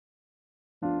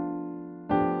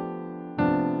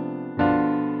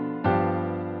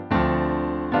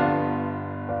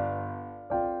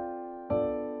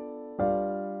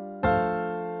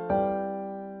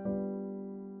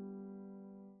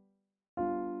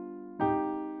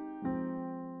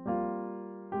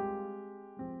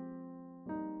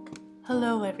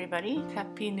Hello, everybody.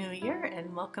 Happy New Year,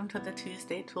 and welcome to the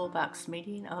Tuesday Toolbox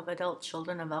meeting of adult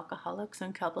children of alcoholics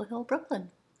in Cobble Hill, Brooklyn.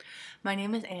 My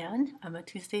name is Anne. I'm a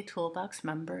Tuesday Toolbox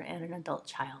member and an adult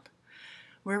child.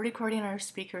 We're recording our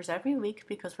speakers every week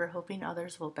because we're hoping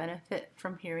others will benefit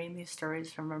from hearing these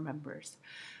stories from our members.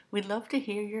 We'd love to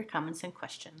hear your comments and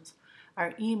questions.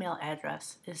 Our email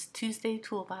address is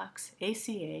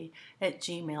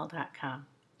tuesdaytoolboxaca@gmail.com.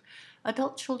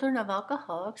 Adult Children of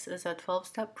Alcoholics is a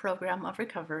 12-step program of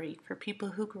recovery for people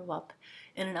who grew up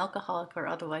in an alcoholic or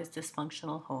otherwise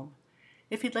dysfunctional home.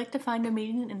 If you'd like to find a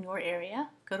meeting in your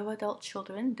area, go to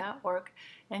adultchildren.org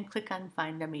and click on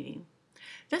Find a Meeting.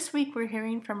 This week we're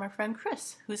hearing from our friend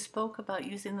Chris, who spoke about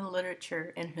using the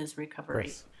literature in his recovery.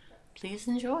 Chris. Please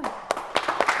enjoy.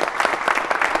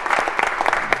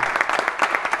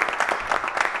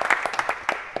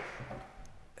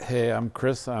 Hey, I'm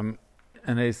Chris. I'm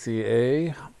an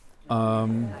ACA.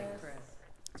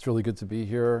 It's really good to be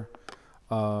here.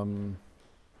 I've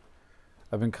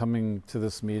been coming to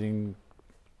this meeting,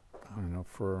 I don't know,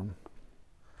 for a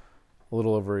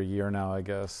little over a year now, I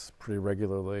guess, pretty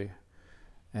regularly.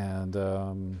 And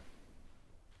I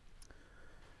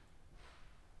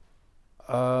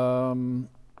don't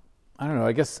know,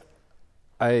 I guess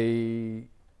I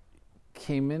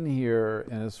came in here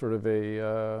in a sort of in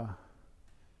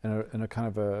a kind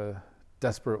of a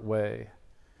desperate way.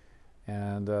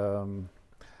 And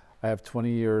I have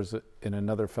 20 years in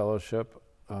another fellowship.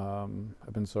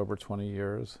 I've been sober 20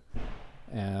 years.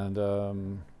 And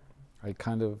I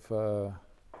kind of,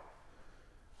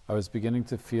 I was beginning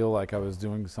to feel like I was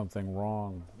doing something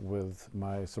wrong with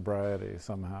my sobriety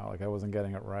somehow, like I wasn't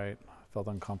getting it right. I felt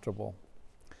uncomfortable.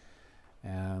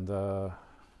 And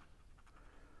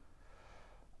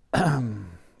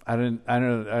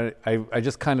I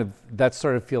just kind of, that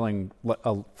started feeling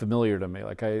familiar to me.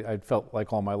 Like I felt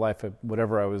like all my life,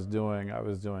 whatever I was doing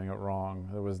it wrong.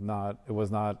 It was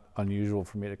not unusual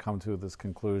for me to come to this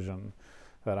conclusion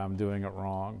that I'm doing it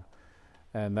wrong.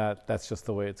 And that's just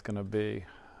the way it's going to be.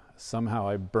 Somehow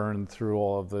I burned through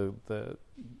all of the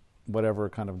whatever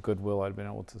kind of goodwill I'd been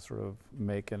able to sort of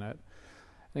make in it.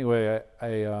 Anyway,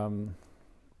 I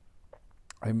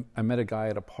met a guy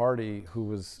at a party who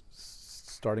was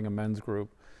starting a men's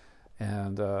group,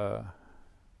 and we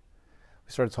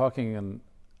started talking,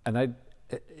 and I'd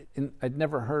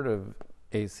never heard of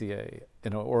ACA,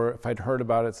 or if I'd heard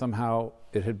about it somehow,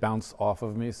 it had bounced off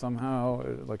of me somehow,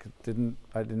 like I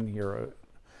didn't hear it.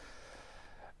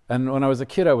 And when I was a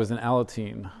kid, I was in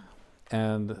Alateen,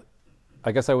 and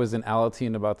I guess I was in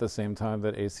Alateen about the same time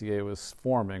that ACA was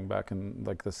forming back in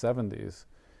like the 70s,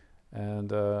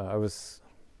 and I was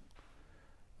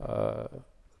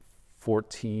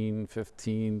 14,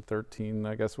 15, 13,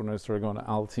 I guess, when I started going to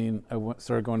Alateen.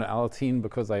 Started going to Alateen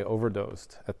because I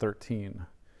overdosed at 13.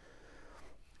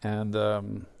 And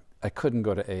I couldn't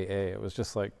go to AA. It was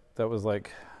just like, that was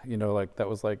like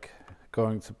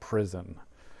going to prison,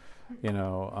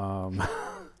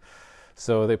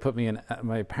 So they put me in,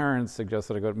 my parents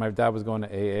suggested I go, my dad was going to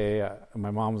AA,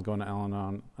 my mom was going to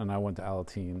Al-Anon, and I went to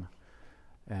Alateen.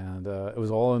 And it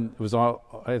was all,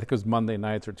 I think it was Monday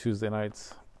nights or Tuesday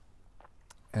nights.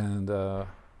 And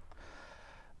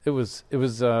it's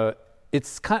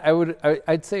kind.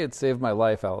 I'd say it saved my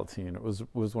life, Alateen. It was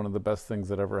one of the best things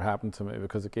that ever happened to me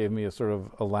because it gave me a sort of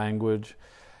a language,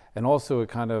 and also it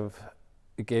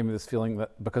gave me this feeling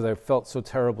that because I felt so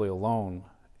terribly alone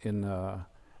in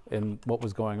what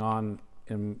was going on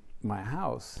in my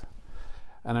house,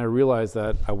 and I realized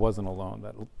that I wasn't alone.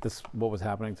 That what was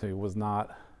happening to me was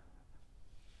not.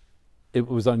 It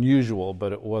was unusual,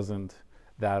 but it wasn't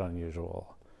that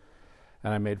unusual.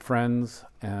 And I made friends,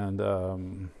 and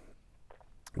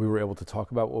we were able to talk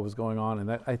about what was going on,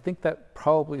 and I think that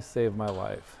probably saved my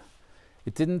life.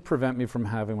 It didn't prevent me from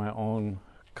having my own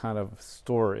kind of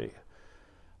story,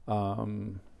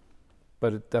 but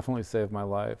it definitely saved my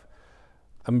life.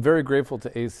 I'm very grateful to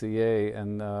ACA,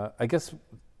 and I guess,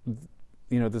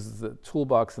 this is the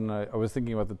toolbox, and I was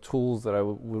thinking about the tools that I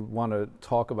would want to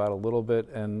talk about a little bit,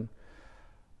 and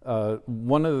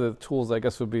one of the tools, I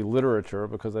guess, would be literature,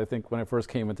 because I think when I first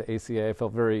came into ACA, I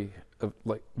felt very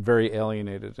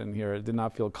alienated in here. I did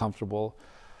not feel comfortable.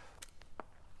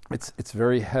 It's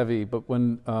very heavy, but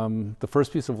when the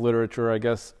first piece of literature, I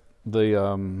guess,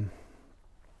 the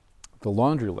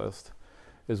laundry list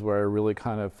is where I really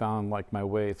kind of found like my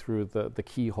way through the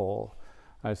keyhole.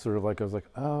 I was like,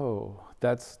 oh,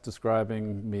 that's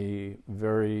describing me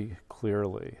very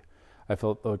clearly. I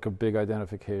felt like a big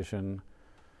identification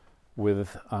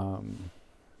with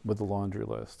the laundry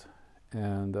list,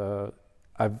 and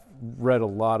I've read a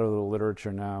lot of the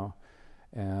literature now,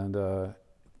 and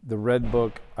The Red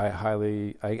Book,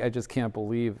 I just can't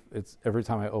believe it's, every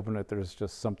time I open it, there's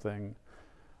just something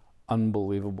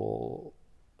unbelievable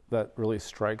that really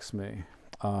strikes me.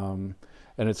 And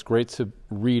it's great to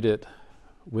read it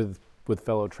with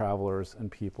fellow travelers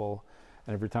and people.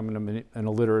 And every time in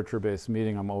a literature-based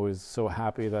meeting, I'm always so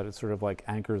happy that it sort of like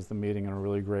anchors the meeting in a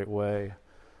really great way.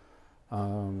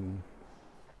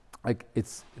 Like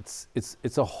it's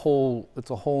a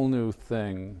whole new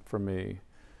thing for me,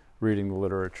 reading the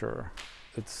literature.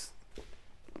 It's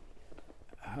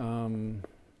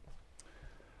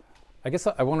I guess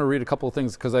I want to read a couple of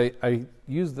things because I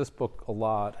use this book a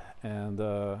lot, and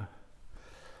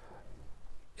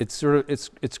it's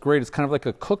great. It's kind of like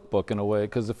a cookbook in a way,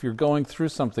 because if you're going through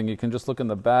something, you can just look in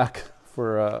the back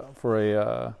for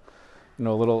a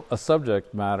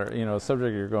subject matter, a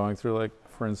subject you're going through. Like,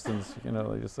 for instance,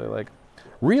 they just say like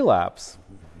relapse,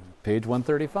 page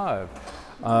 135.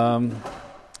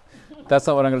 That's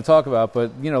not what I'm going to talk about,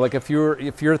 but like if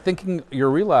you're thinking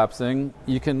you're relapsing,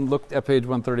 you can look at page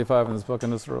 135 in this book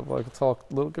and just sort of like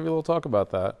give you a little talk about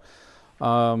that.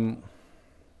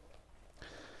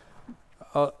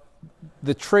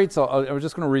 The traits, I was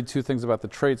just going to read two things about the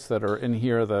traits that are in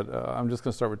here. That I'm just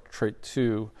going to start with trait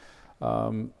 2.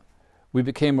 We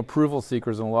became approval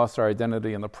seekers and lost our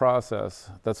identity in the process.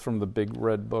 That's from the Big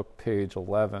Red Book, page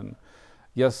 11.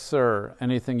 Yes, sir.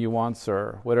 Anything you want,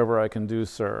 sir. Whatever I can do,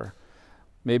 sir.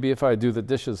 Maybe if I do the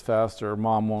dishes faster,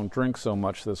 Mom won't drink so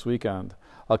much this weekend.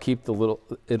 I'll keep the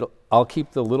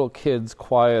little kids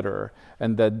quieter,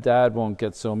 and that Dad won't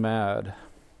get so mad.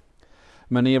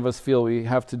 Many of us feel we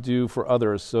have to do for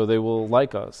others so they will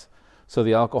like us, so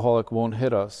the alcoholic won't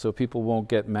hit us, so people won't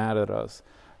get mad at us.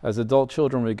 As adult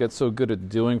children, we get so good at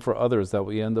doing for others that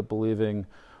we end up believing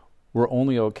we're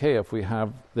only okay if we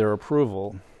have their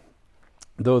approval.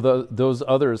 Though those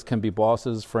others can be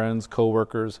bosses, friends,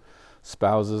 co-workers,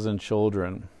 spouses, and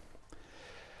children.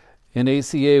 In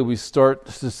ACA, we start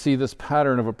to see this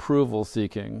pattern of approval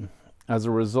seeking. As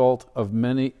a result,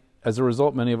 many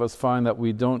of us find that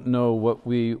we don't know what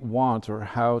we want or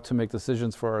how to make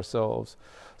decisions for ourselves.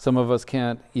 Some of us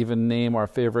can't even name our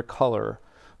favorite color,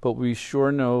 but we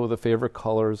sure know the favorite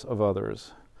colors of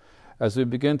others. As we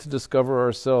begin to discover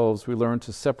ourselves, we learn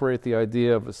to separate the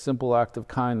idea of a simple act of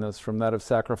kindness from that of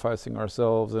sacrificing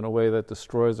ourselves in a way that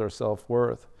destroys our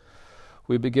self-worth.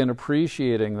 We begin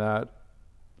appreciating that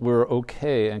we're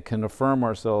okay and can affirm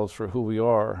ourselves for who we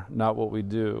are, not what we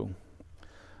do.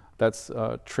 That's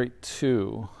trait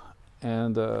 2.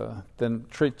 And then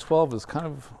trait 12 is kind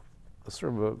of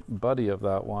sort of a buddy of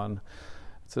that one.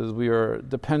 It says, we are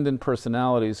dependent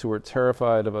personalities who are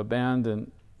terrified of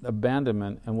abandonment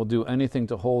and will do anything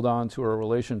to hold on to a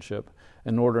relationship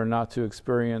in order not to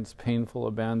experience painful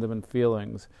abandonment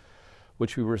feelings,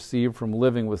 which we receive from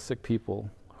living with sick people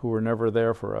who were never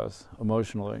there for us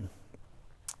emotionally.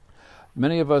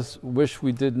 Many of us wish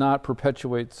we did not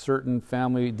perpetuate certain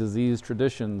family disease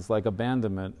traditions like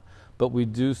abandonment, but we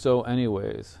do so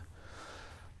anyways.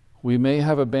 We may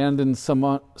have abandoned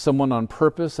someone on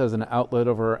purpose as an outlet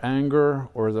of our anger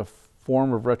or as a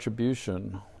form of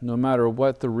retribution. No matter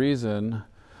what the reason,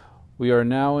 we are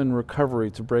now in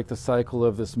recovery to break the cycle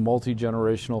of this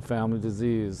multi-generational family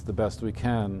disease the best we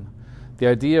can. The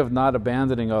idea of not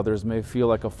abandoning others may feel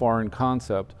like a foreign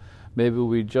concept. Maybe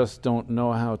we just don't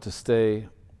know how to stay.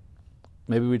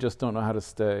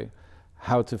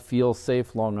 How to feel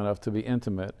safe long enough to be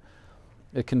intimate.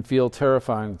 It can feel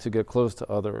terrifying to get close to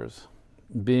others.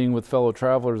 Being with fellow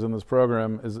travelers in this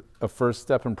program is a first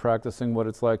step in practicing what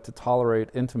it's like to tolerate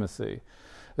intimacy.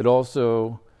 It's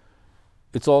also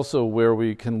where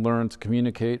we can learn to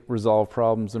communicate, resolve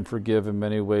problems, and forgive in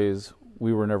many ways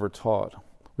we were never taught.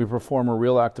 We perform a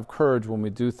real act of courage when we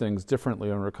do things differently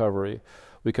in recovery.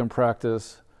 We can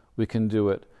practice, we can do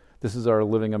it. This is our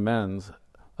living amends,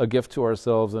 a gift to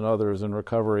ourselves and others in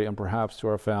recovery, and perhaps to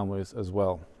our families as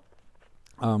well.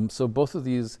 So both of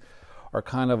these are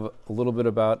kind of a little bit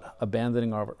about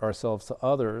abandoning ourselves to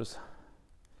others.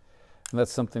 And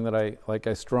that's something that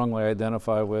I strongly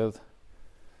identify with.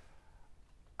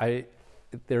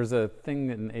 There's a thing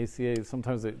in ACA,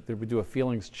 sometimes we do a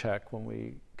feelings check when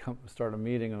we start a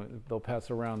meeting, and they'll pass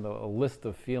around a list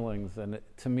of feelings, and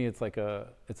to me it's like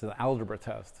it's an algebra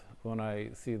test. When I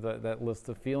see that list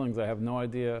of feelings, I have no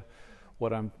idea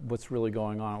what's really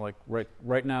going on. Like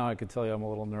right now I could tell you I'm a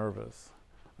little nervous.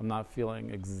 I'm not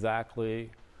feeling exactly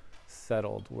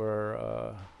settled where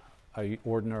I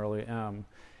ordinarily am.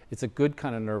 It's a good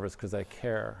kind of nervous because I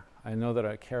care. I know that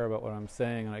I care about what I'm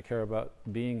saying and I care about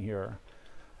being here.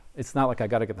 It's not like I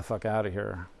got to get the fuck out of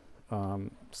here,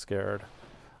 scared.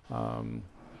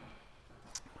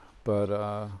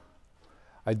 But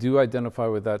I do identify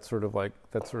with that sort of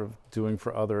doing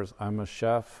for others. I'm a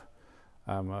chef.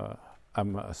 I'm a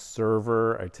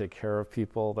server. I take care of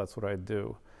people. That's what I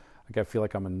do. Like I feel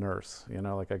like I'm a nurse,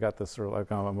 like I got this sort of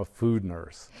like I'm a food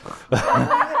nurse.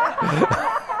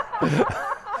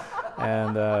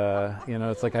 And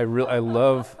it's like I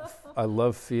really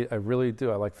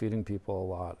do. I like feeding people a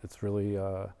lot. It's really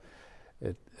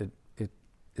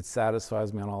it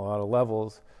satisfies me on a lot of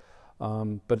levels.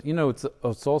 But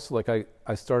it's also like I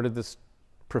started this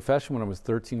profession when I was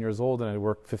 13 years old, and I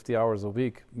worked 50 hours a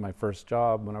week. My first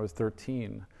job when I was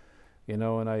 13,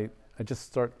 and I just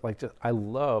start I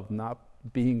love not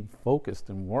being focused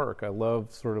in work. I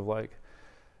love sort of like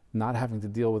not having to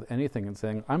deal with anything and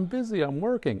saying, I'm busy, I'm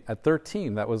working. At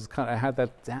 13, that was I had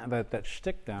that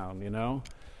shtick down, and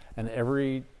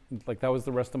that was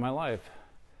the rest of my life.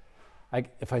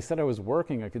 If I said I was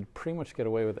working, I could pretty much get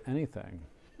away with anything.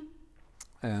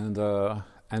 And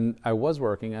I was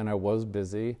working and I was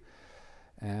busy,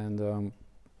 and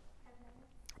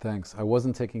thanks. I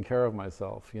wasn't taking care of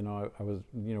myself. I was,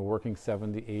 working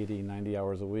 70, 80, 90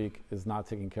 hours a week is not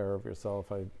taking care of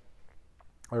yourself. I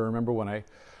remember when I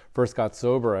first got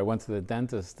sober, I went to the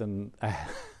dentist, and I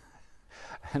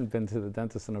hadn't been to the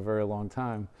dentist in a very long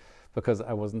time because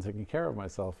I wasn't taking care of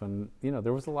myself. And,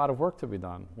 there was a lot of work to be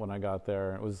done when I got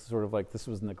there. It was sort of like this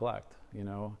was neglect,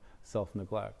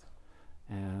 self-neglect.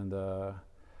 And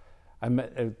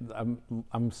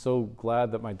I'm so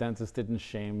glad that my dentist didn't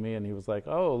shame me, and he was like,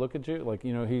 oh, look at you.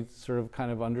 He sort of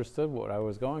kind of understood what I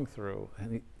was going through.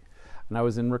 And I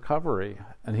was in recovery,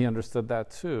 and he understood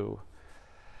that too.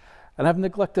 And I've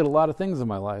neglected a lot of things in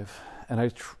my life, and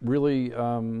I really,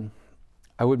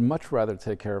 I would much rather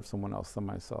take care of someone else than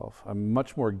myself. I'm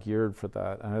much more geared for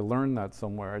that, and I learned that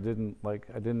somewhere. I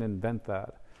didn't invent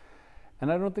that.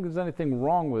 And I don't think there's anything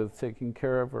wrong with taking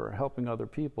care of or helping other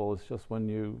people. It's just when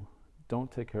you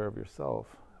don't take care of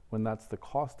yourself, when that's the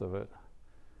cost of it.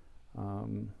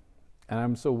 And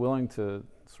I'm so willing to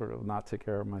sort of not take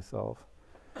care of myself.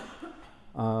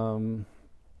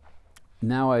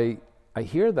 Now I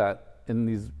hear that in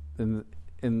these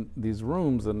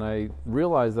rooms, and I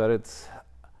realize that it's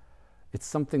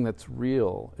something that's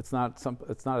real. It's not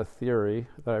a theory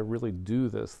that I really do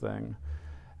this thing,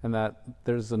 and that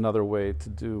there's another way to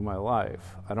do my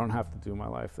life. I don't have to do my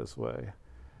life this way,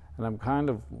 and I'm kind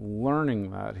of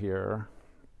learning that here.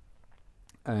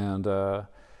 And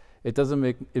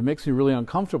it makes me really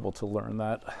uncomfortable to learn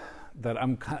that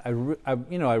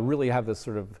I really have this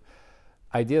sort of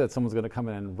idea that someone's going to come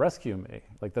in and rescue me.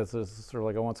 Like that's just sort of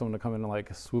like I want someone to come in and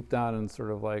like swoop down and sort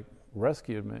of like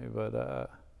rescue me, but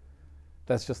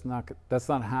that's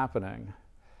not happening.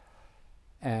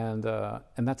 And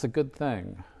that's a good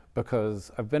thing,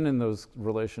 because I've been in those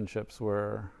relationships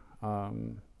where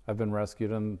I've been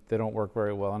rescued and they don't work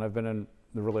very well, and I've been in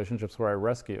the relationships where I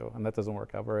rescue and that doesn't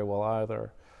work out very well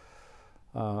either.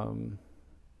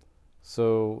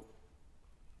 So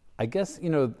I guess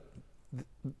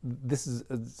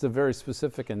it's a very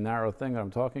specific and narrow thing that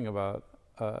I'm talking about,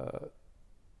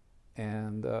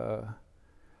 and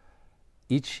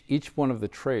each one of the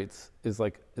traits is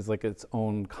like its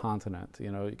own continent.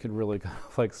 You could really kind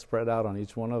of like spread out on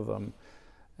each one of them,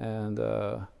 and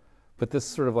but this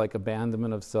sort of like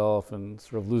abandonment of self and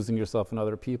sort of losing yourself in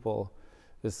other people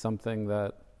is something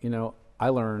that I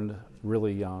learned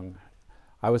really young.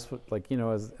 I was like,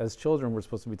 as children, we're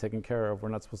supposed to be taken care of. We're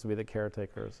not supposed to be the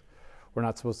caretakers. We're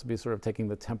not supposed to be sort of taking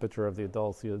the temperature of the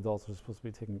adults. The adults are supposed to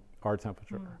be taking our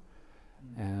temperature.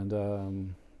 Mm. And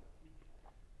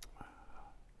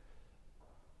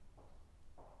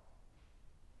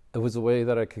it was a way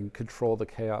that I can control the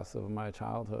chaos of my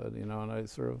childhood, and I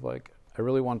sort of like, I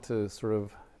really want to sort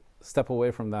of step away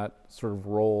from that sort of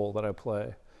role that I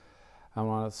play. I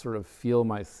want to sort of feel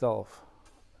myself,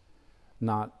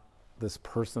 not this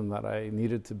person that I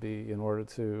needed to be in order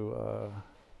to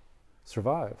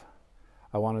survive.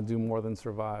 I want to do more than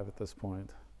survive at this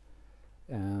point.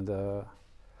 And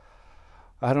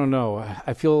I don't know.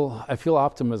 I feel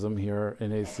optimism here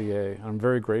in ACA. I'm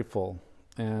very grateful,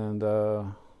 and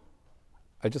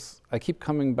I keep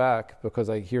coming back because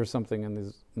I hear something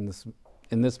in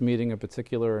this meeting in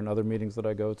particular, and other meetings that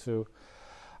I go to.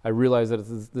 I realize that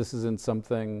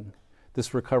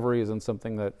this recovery isn't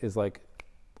something that is like,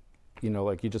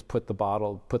 like you just put the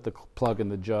plug in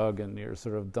the jug and you're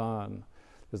sort of done.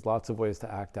 There's lots of ways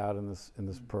to act out in this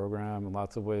program, and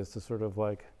lots of ways to sort of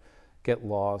like get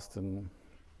lost, and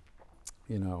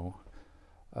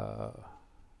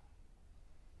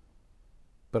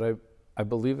but I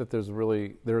believe that there's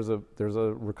a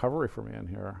recovery for me in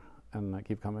here, and I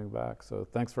keep coming back. So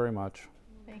thank you very much.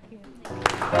 Thank you.